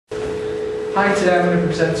Hi, today I'm going to be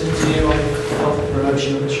presenting to you on health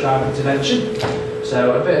promotion and prescribing intervention.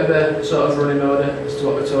 So a bit of a sort of running order as to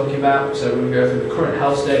what we're talking about. So we're going to go through the current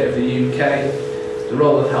health state of the UK, the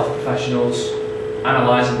role of health professionals,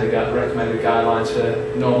 analysing the recommended guidelines for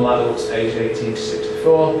normal adults aged 18 to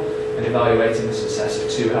 64, and evaluating the success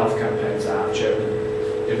of 2 health campaigns that I've chosen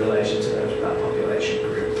in relation to those with that population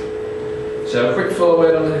group. So a quick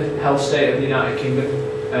forward on the health state of the United Kingdom.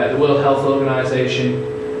 The World Health Organisation,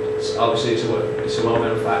 obviously it's a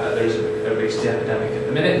well-known fact that there is an obesity epidemic at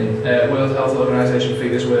the minute. World Health Organisation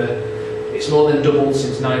figures it's more than doubled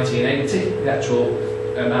since 1980. The actual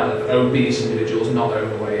amount of obese individuals, not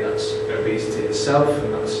overweight, that's obesity itself,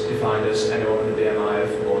 and that's defined as anyone with a BMI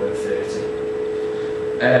of more than 30.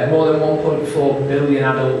 More than 1.4 billion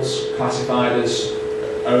adults classified as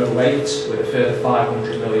overweight, with a further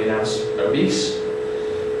 500 million as obese.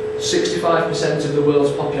 65% of the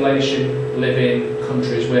world's population live in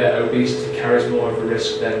countries where obesity carries more of a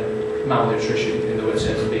risk than malnutrition, in the terms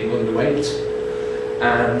of being underweight,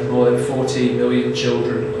 and more than 40 million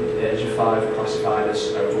children under the age of 5 classified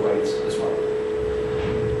as overweight as well.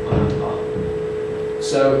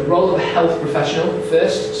 So the role of a health professional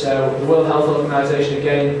first. So the World Health Organisation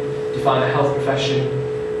again define a health profession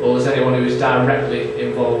or as anyone who is directly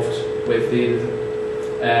involved with the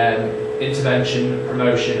intervention,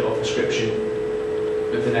 promotion or prescription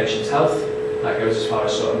of the nation's health. That goes as far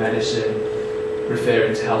as sort of medicine,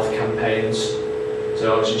 referring to health campaigns.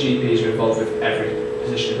 So obviously GPs are involved with every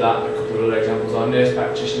position of that. A couple of other examples are nurse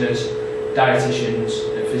practitioners, dietitians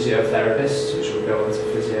and physiotherapists, which we'll go on to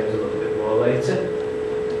physios a little bit more later.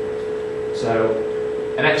 So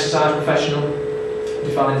an exercise professional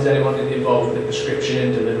defined as anyone involved with the prescription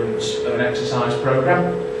and deliverance of an exercise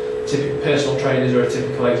programme. Personal trainers are a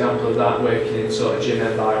typical example of that, working in sort of gym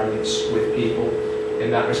environments with people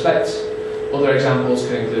in that respect. Other examples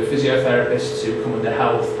can include physiotherapists who come under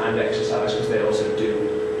health and exercise because they also do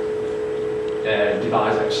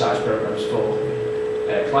devise exercise programs for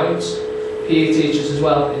clients. PE teachers as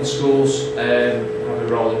well in schools have a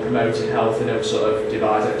role in promoting health and have sort of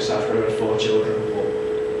devise exercise programs for children, but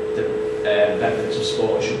the benefits of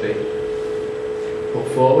sport should be put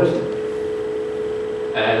forward.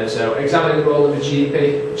 So examining the role of a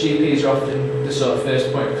GP. GPs are often the sort of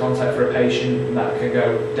first point of contact for a patient, and that can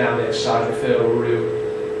go down the exercise referral route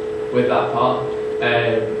with that part.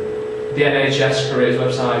 The NHS careers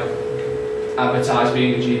website advertised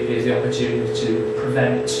being a GP as the opportunity to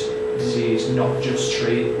prevent disease, not just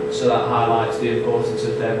treat, so that highlights the importance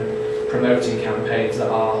of them promoting campaigns that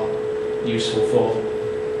are useful for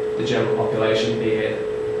the general population, be it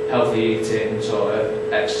healthy eating, sort of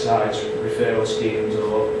exercise referral schemes,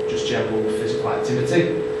 or just general physical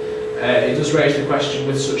activity. It does raise the question,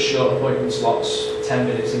 with such short appointment slots, 10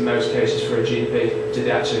 minutes in most cases for a GP, do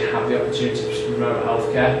they actually have the opportunity to promote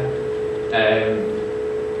healthcare?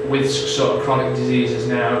 With sort of chronic diseases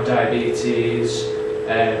now, diabetes,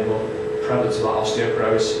 or prevalence of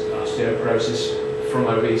osteoporosis from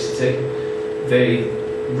obesity, they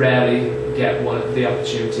rarely get one of the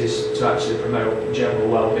opportunities to actually promote general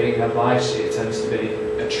well-being advice. It tends to be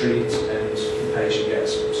a treat and the patient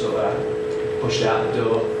gets sort of pushed out the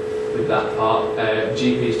door with that part.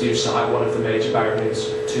 GPs do cite one of the major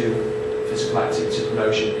barriers to physical activity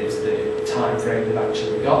promotion is the time frame they've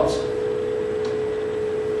actually got.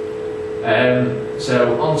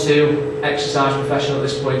 So on to exercise professional at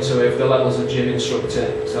this point. So we have the levels of gym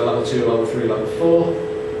instructor, so level 2, level 3, level 4.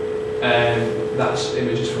 That's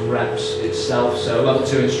images from reps itself. So level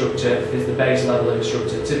 2 instructor is the base level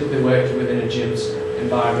instructor, typically working within a gym's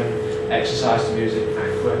environment, exercise to music,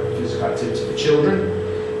 aqua, physical activity for children.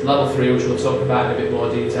 Level 3, which we'll talk about in a bit more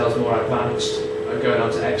detail, is more advanced, going on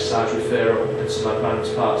to exercise referral and some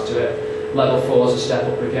advanced parts to it. Level 4 is a step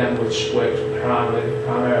up again, which works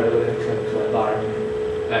primarily within a clinical environment,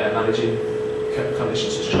 managing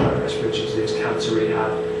conditions such as respiratory disease, cancer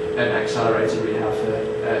rehab, and accelerated rehab for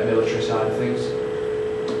military side of things.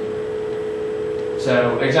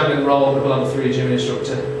 So examining the role of a level 3 gym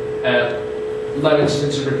instructor. Low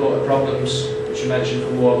incidence of reported problems, which we mentioned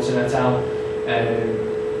from Warburton et al.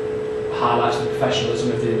 Highlights the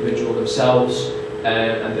professionalism of the individual themselves,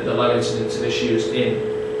 and that the low incidence of issues in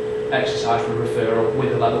exercise for referral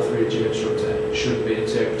with a level 3 gym instructor should be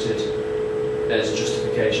interpreted as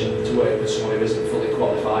justification to work with someone who isn't fully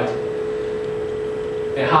qualified.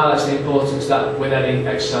 It highlights the importance that with any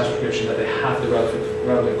exercise prescription that they have the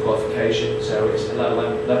relevant qualification. So it's a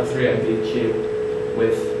level 3 MVQ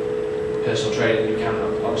with personal training. You can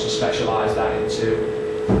obviously specialise that into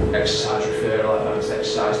exercise referral, advanced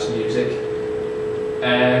exercise to music.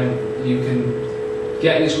 You can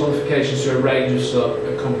get these qualifications through a range of sort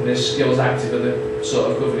of companies. Skills Active are the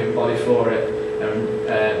sort of governing body for it,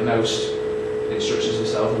 and most instructors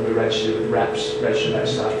themselves will be registered with REPS, Registered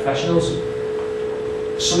Exercise Professionals.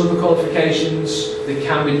 Some of the qualifications, they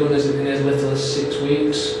can be done in as little as 6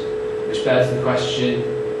 weeks, which bears the question,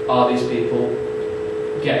 are these people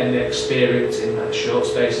getting the experience in that short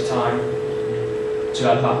space of time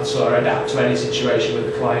to adapt to any situation with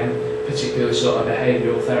the client, particularly sort of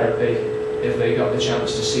behavioural therapy, if they got the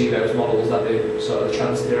chance to see those models, that they sort of the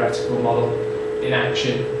trans-theoretical model in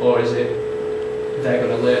action, or is it they're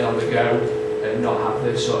going to learn on the go and not have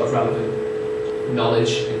the sort of relevant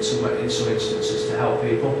knowledge in some instances to help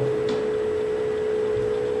people.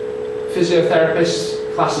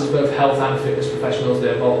 Physiotherapists, classes both health and fitness professionals,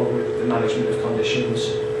 they're involved with the management of conditions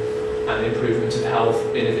and the improvement of health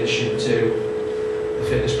in addition to the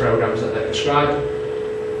fitness programs that they prescribe.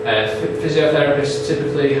 Physiotherapists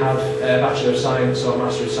typically have a Bachelor of Science or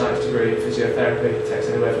Master of Science degree in physiotherapy. It takes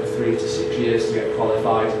anywhere from 3 to 6 years to get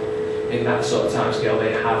qualified. In that sort of timescale,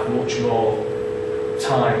 they have much more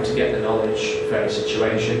time to get the knowledge for any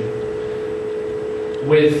situation.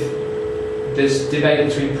 With this debate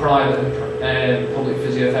between private and public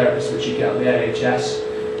physiotherapists, which you get at the NHS,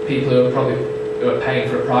 people who are paying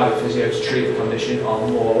for a private physio to treat the condition are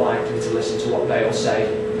more likely to listen to what they'll say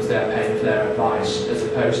because they are paying for their advice, as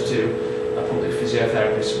opposed to a public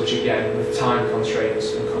physiotherapist, which again, with time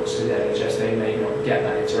constraints and cuts to the NHS, they may not get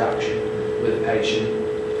that interaction with a patient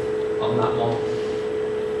on that one.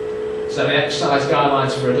 So the exercise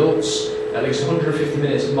guidelines for adults, at least 150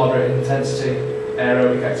 minutes of moderate intensity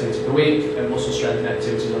aerobic activity per week and muscle strengthening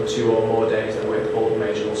activities on 2 or more days that work all the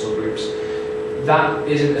major muscle groups. That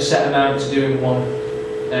isn't a set amount to do in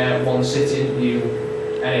one sitting.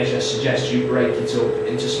 NHS suggests you break it up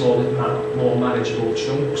into smaller, more manageable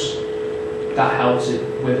chunks. That helps it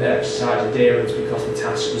with exercise adherence because the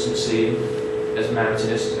task doesn't seem as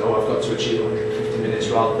mountainous. Oh, I've got to achieve 150 minutes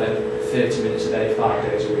rather than 30 minutes a day, 5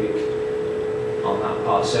 days a week on that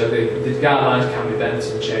part. So the guidelines can be bent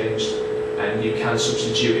and changed, and you can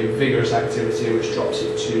substitute in vigorous activity, which drops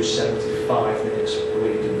it to 75 minutes per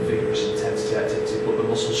week of vigorous intensity activity, but the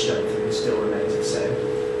muscle strengthening still remains the same.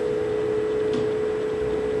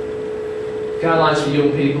 Guidelines for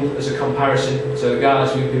young people as a comparison. So the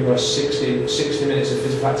guidelines for young people are 60 minutes of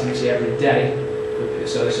physical activity every day.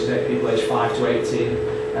 So this is people aged 5 to 18,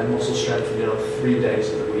 and muscle strengthening on 3 days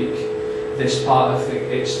of the week. This part, I think,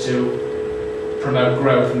 it's to promote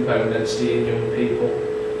growth and bone density in young people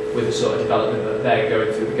with the sort of development that they're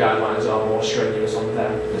going through. The guidelines are more strenuous on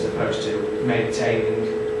them as opposed to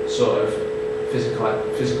maintaining sort of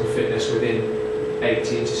physical fitness within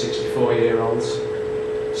 18 to 64-year-olds.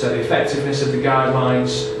 So the effectiveness of the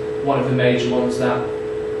guidelines, one of the major ones that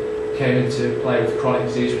came into play with chronic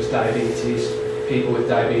disease was diabetes. People with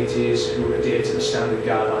diabetes who adhere to the standard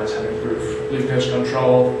guidelines have improved glucose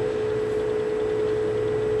control,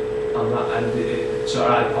 and sort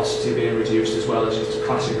of adiposity being reduced, as well as just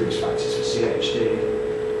classic risk factors for CHD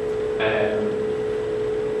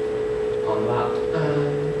on that.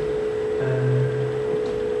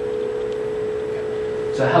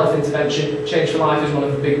 So health intervention, Change for Life is one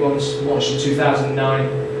of the big ones, launched in 2009.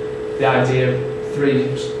 The idea of 3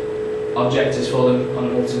 objectives for them on a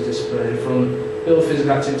multidisciplinary front: build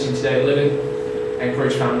physical activity into daily living,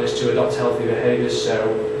 encourage families to adopt healthy behaviours. So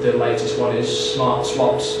the latest one is smart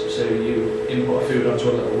swaps. So you input food onto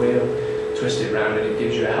a little wheel, twist it around, and it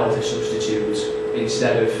gives you a healthy substitute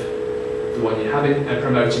instead of the one you're having, and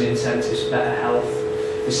promoting incentives for better health.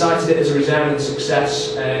 They cited it as a resounding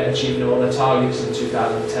success, achieving all their targets in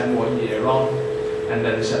 2010, 1 year on, and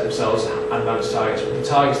then they set themselves advanced targets. But the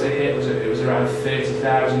targets they hit was around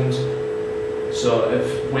 30,000 sort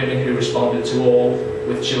of women who responded to all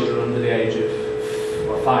with children under the age of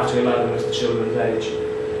 5 to 11 was the children's age,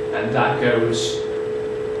 and that goes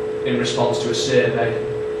in response to a survey.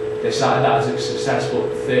 They cited that as a success, but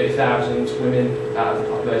 30,000 women out of the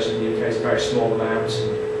population of the UK is a very small amount.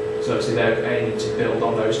 So obviously they're aiming to build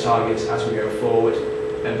on those targets as we go forward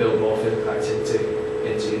and build more physical activity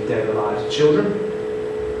into your daily lives of children.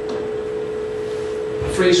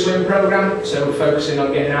 Free swim programme, so we're focusing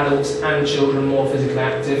on getting adults and children more physically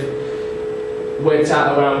active. Worked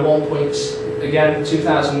out around 1 point, again,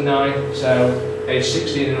 2009, so age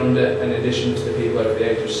 16 and under, in addition to the people over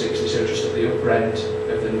the age of 60, so just at the upper end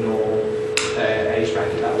of the normal age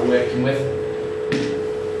bracket that we're working with.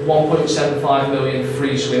 1.75 million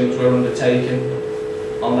free swims were undertaken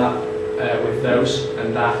on that with those,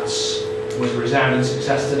 and that was a resounding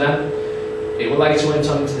success to them. It later went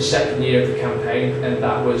on into the 2nd year of the campaign, and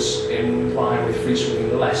that was in line with free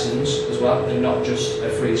swimming lessons as well, and not just a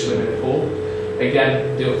free swim in a pool.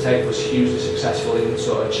 Again, the uptake was hugely successful in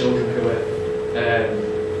sort of children who were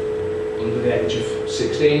under the age of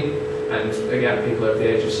 16, and again, people over the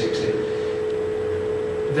age of 60.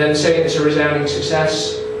 Then saying it's a resounding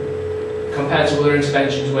success, compared to other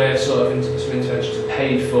interventions where sort of some interventions are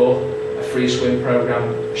paid for, a free swim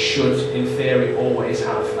programme should, in theory, always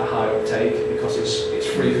have a high uptake because it's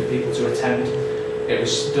free for people to attend. It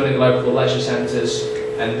was done in local leisure centres,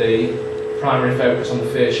 and the primary focus on the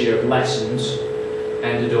first year of lessons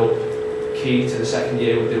ended up key to the second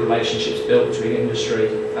year with the relationships built between industry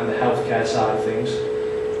and the healthcare side of things.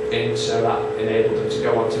 And so that enabled them to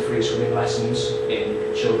go on to free swimming lessons in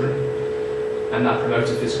children, and that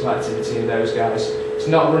promoted physical activity in those guys. It's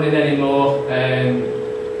not running anymore.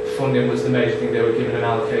 Funding was the major thing. They were given an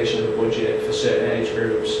allocation of the budget for certain age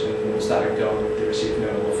groups, and once that had gone, they received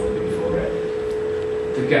no more funding for it.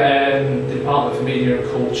 The Department for Media and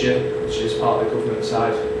Culture, which is part of the government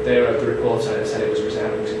side, they wrote the report on it and said it was a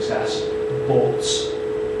resounding success, but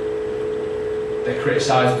they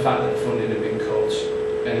criticised the fact that funding had been cut,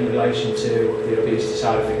 and in relation to the obesity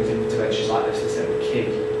side of things, interventions like this, they said were key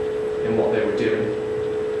in what they were doing,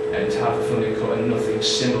 and to have the funding cut and nothing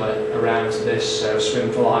similar around to this. So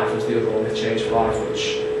Swim for Life was the other one with Change for Life,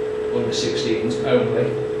 which under 16s only.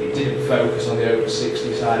 It didn't focus on the over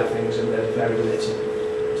 60 side of things, and there's very little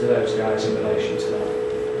to those guys in relation to that.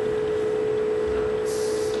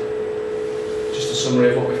 Just a summary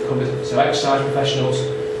of what we've covered. So exercise professionals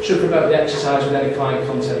should promote the exercise with any client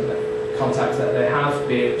contact that they have,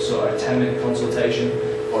 be it sort of a 10-minute consultation,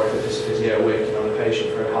 or if it's a physio working on a patient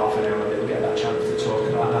for half an hour, they'll get that chance to talk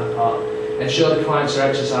about that part. Ensure the clients are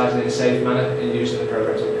exercising in a safe manner and using the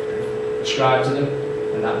programs that we've prescribed to them,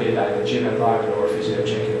 and that be about a gym environment or a physio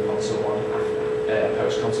checking up on someone after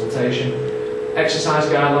post-consultation. Exercise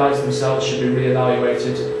guidelines themselves should be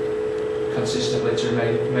re-evaluated consistently to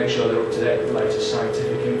make sure they're up to date with the latest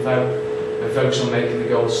scientific info, and focus on making the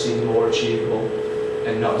goals seem more achievable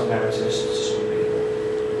and not as mountainous to some people.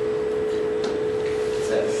 That's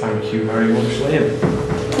it. Thank you very much, Liam.